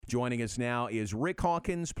Joining us now is Rick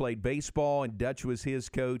Hawkins, played baseball, and Dutch was his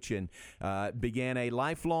coach, and began a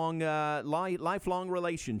lifelong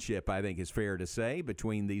relationship, I think is fair to say,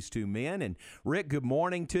 between these two men. And Rick, good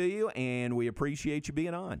morning to you, and we appreciate you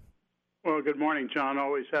being on. Well, good morning, John.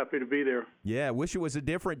 Always happy to be there. Yeah, I wish it was a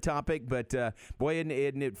different topic, but boy,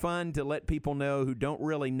 isn't it fun to let people know who don't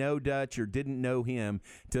really know Dutch or didn't know him,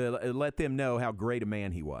 to let them know how great a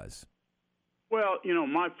man he was. Well,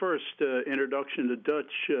 my first introduction to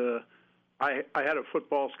Dutch, I had a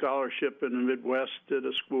football scholarship in the Midwest at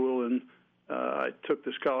a school, and I took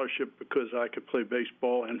the scholarship because I could play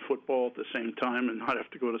baseball and football at the same time and not have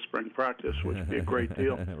to go to spring practice, which would be a great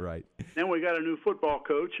deal. Right. Then we got a new football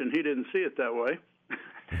coach, and he didn't see it that way.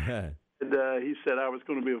 And, he said I was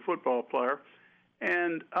going to be a football player.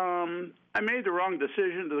 And I made the wrong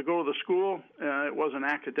decision to go to the school. It wasn't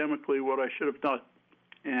academically what I should have done.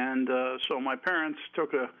 And so my parents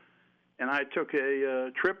I took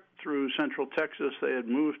a trip through Central Texas. They had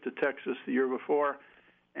moved to Texas the year before,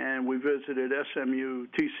 and we visited SMU,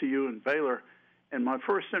 TCU, and Baylor. And my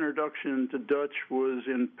first introduction to Dutch was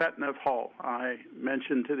in Patnev Hall. I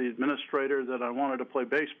mentioned to the administrator that I wanted to play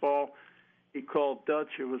baseball. He called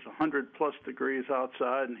Dutch. It was 100-plus degrees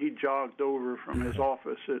outside, and he jogged over from his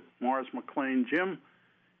office at Morris McLean Gym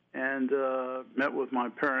and met with my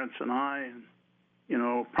parents and I, and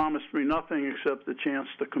promised me nothing except the chance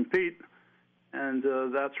to compete. And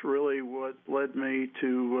that's really what led me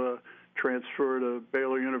to transfer to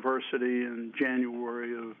Baylor University in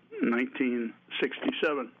January of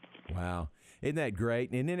 1967. Wow. Isn't that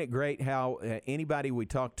great? And isn't it great how anybody we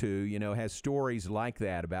talk to, has stories like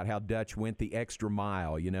that about how Dutch went the extra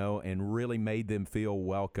mile, and really made them feel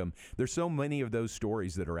welcome. There's so many of those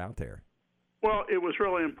stories that are out there. Well, it was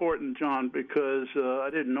really important, John, because I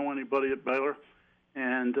didn't know anybody at Baylor.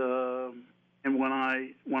 And when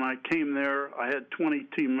I came there, I had 20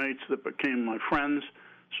 teammates that became my friends,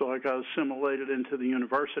 so I got assimilated into the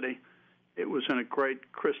university. It was in a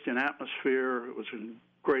great Christian atmosphere. It was a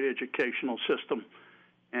great educational system,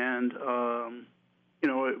 and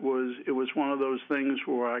it was one of those things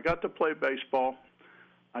where I got to play baseball.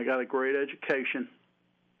 I got a great education,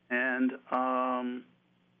 and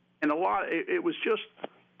a lot. It was just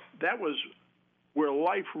that was where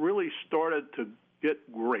life really started to get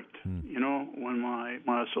great. When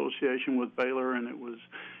my association with Baylor, and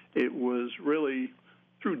it was really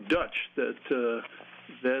through Dutch that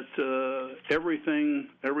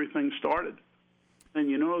everything started. And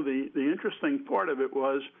the interesting part of it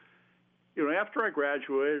was, after I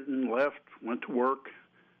graduated and left, went to work,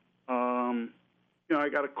 I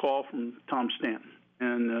got a call from Tom Stanton,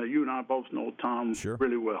 and you and I both know Tom Sure.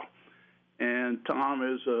 really well. And Tom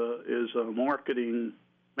is a marketing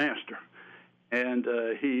master. And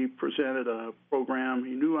he presented a program.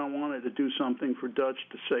 He knew I wanted to do something for Dutch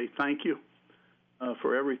to say thank you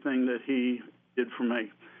for everything that he did for me.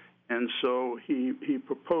 And so he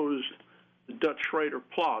proposed the Dutch Shroeder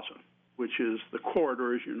Plaza, which is the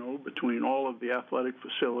corridor, as you know, between all of the athletic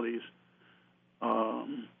facilities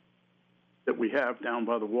that we have down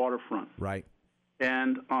by the waterfront. Right.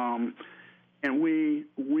 And we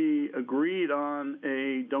agreed on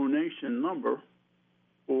a donation number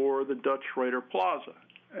for the Dutch Shroeder Plaza.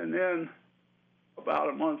 And then about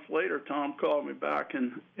a month later, Tom called me back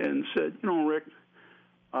and said, Rick,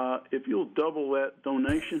 if you'll double that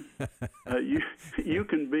donation, you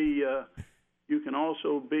can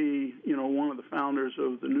also be, one of the founders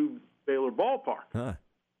of the new Baylor ballpark. Huh.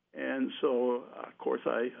 And so, of course,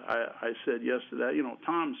 I said yes to that.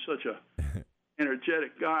 Tom's such a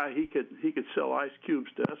energetic guy. He could sell ice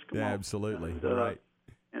cubes to Eskimos. Yeah, absolutely. And, right.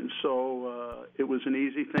 And so it was an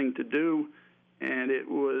easy thing to do, and it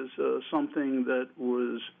was something that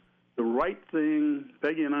was the right thing.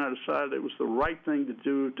 Peggy and I decided it was the right thing to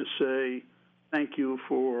do, to say thank you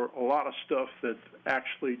for a lot of stuff that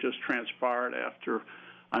actually just transpired after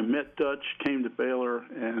I met Dutch, came to Baylor,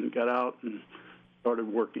 and got out and started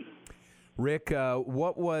working. Rick,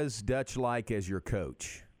 what was Dutch like as your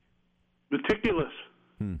coach? Meticulous.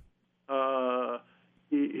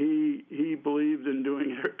 He believed in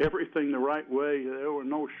doing everything the right way. There were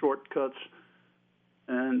no shortcuts,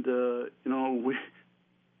 and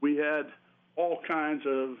we had all kinds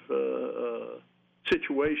of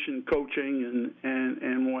situation coaching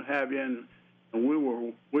and what have you, and we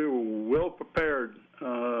were well prepared.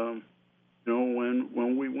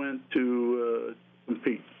 When we went to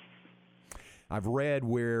compete. I've read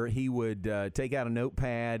where he would take out a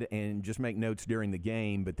notepad and just make notes during the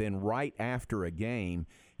game, but then right after a game,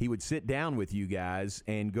 he would sit down with you guys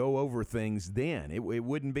and go over things then. It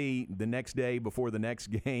wouldn't be the next day before the next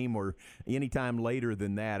game or any time later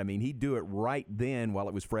than that. I mean, he'd do it right then while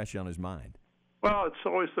it was fresh on his mind. Well, it's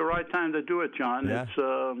always the right time to do it, John. Yeah. It's,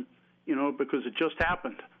 because it just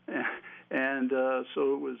happened. And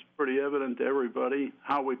so it was pretty evident to everybody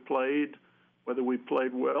how we played, whether we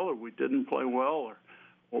played well or we didn't play well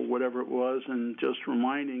or whatever it was, and just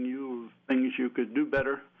reminding you of things you could do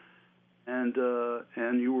better. And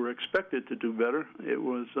you were expected to do better. It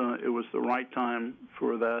was the right time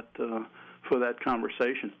for that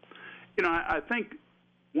conversation. I think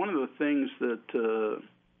one of the things that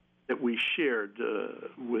we shared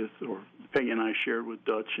or Peggy and I shared with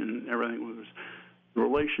Dutch and everything was the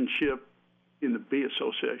relationship in the B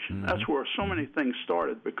Association. Mm-hmm. That's where so many things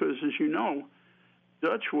started because, as you know,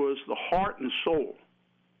 Dutch was the heart and soul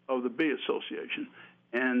of the B Association,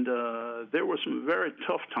 and there were some very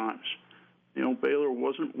tough times. Baylor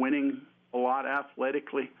wasn't winning a lot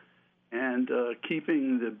athletically, and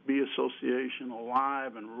keeping the B Association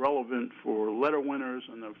alive and relevant for letter winners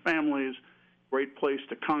and their families, great place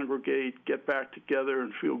to congregate, get back together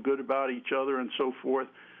and feel good about each other and so forth.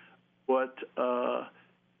 But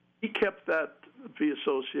he kept that B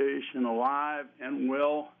Association alive and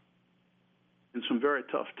well in some very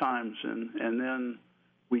tough times. And then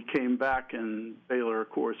we came back, and Baylor, of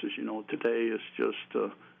course, as you know, today is just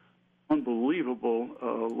unbelievable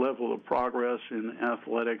level of progress in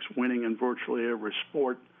athletics, winning in virtually every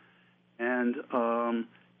sport. And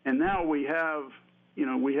now we have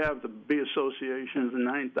the B Association as a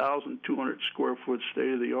 9,200 square foot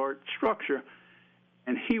state-of-the-art structure,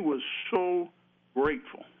 and he was so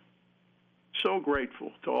grateful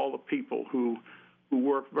to all the people who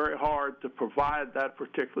worked very hard to provide that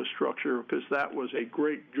particular structure, because that was a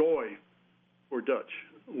great joy for Dutch,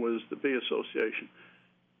 was the B Association.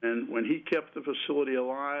 And when he kept the facility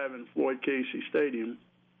alive in Floyd Casey Stadium,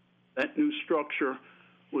 that new structure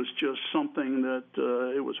was just something that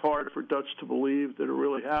it was hard for Dutch to believe that it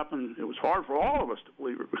really happened. It was hard for all of us to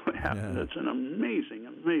believe it really happened. Yeah. It's an amazing,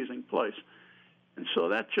 amazing place. And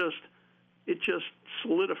so it just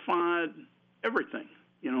solidified everything,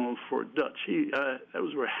 for Dutch. That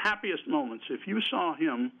was our happiest moments. If you saw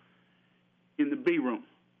him in the B room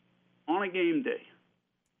on a game day,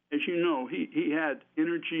 as you know, he had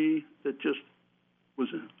energy that just was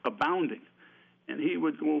abounding. And he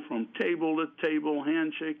would go from table to table,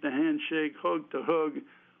 handshake to handshake, hug to hug,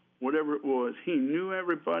 whatever it was. He knew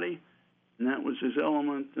everybody, and that was his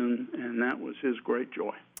element, and that was his great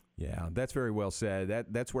joy. Yeah, that's very well said.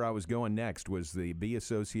 That's where I was going next, was the B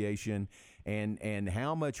Association and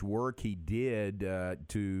how much work he did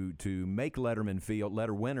to make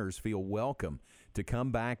letter winners feel welcome to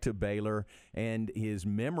come back to Baylor. And his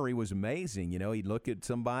memory was amazing. He'd look at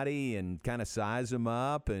somebody and kind of size them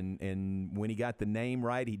up, and when he got the name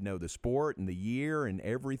right, he'd know the sport and the year and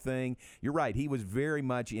everything. You're right. He was very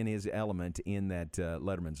much in his element in that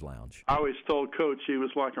Letterman's Lounge. I always told Coach he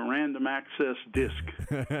was like a random access disc.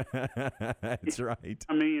 That's right.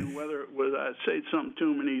 I mean, whether it was I said something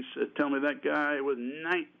to him and he said, "Tell me that guy was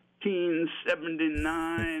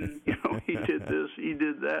 1979. He did this, he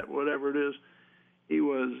did that, whatever it is." He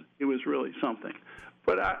was really something.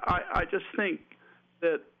 But I just think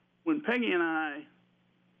that when Peggy and I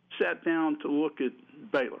sat down to look at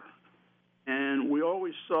Baylor, and we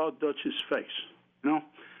always saw Dutch's face,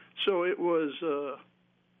 so it was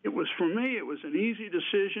for me, it was an easy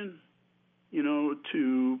decision,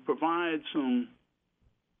 to provide some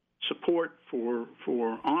support for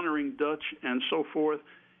honoring Dutch and so forth.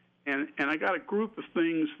 And I got a group of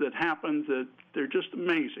things that happened that they're just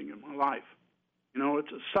amazing in my life.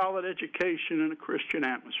 It's a solid education in a Christian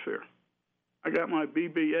atmosphere. I got my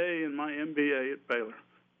BBA and my MBA at Baylor.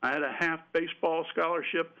 I had a half baseball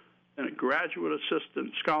scholarship and a graduate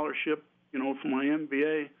assistant scholarship, for my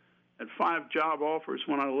MBA. Had 5 job offers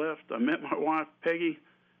when I left. I met my wife, Peggy,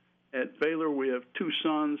 at Baylor. We have 2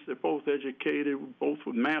 sons. They're both educated, both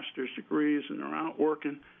with master's degrees, and they're out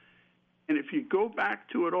working. And if you go back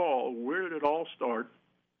to it all, where did it all start?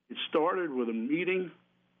 It started with a meeting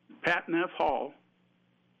in Patton F. Hall,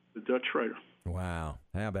 the Dutch Shroeder. Wow.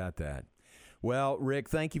 How about that? Well, Rick,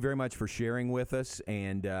 thank you very much for sharing with us,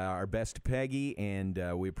 and our best to Peggy, and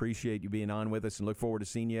we appreciate you being on with us and look forward to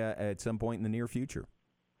seeing you at some point in the near future.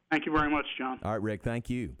 Thank you very much, John. All right, Rick, thank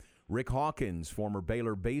you. Rick Hawkins, former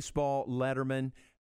Baylor baseball letterman.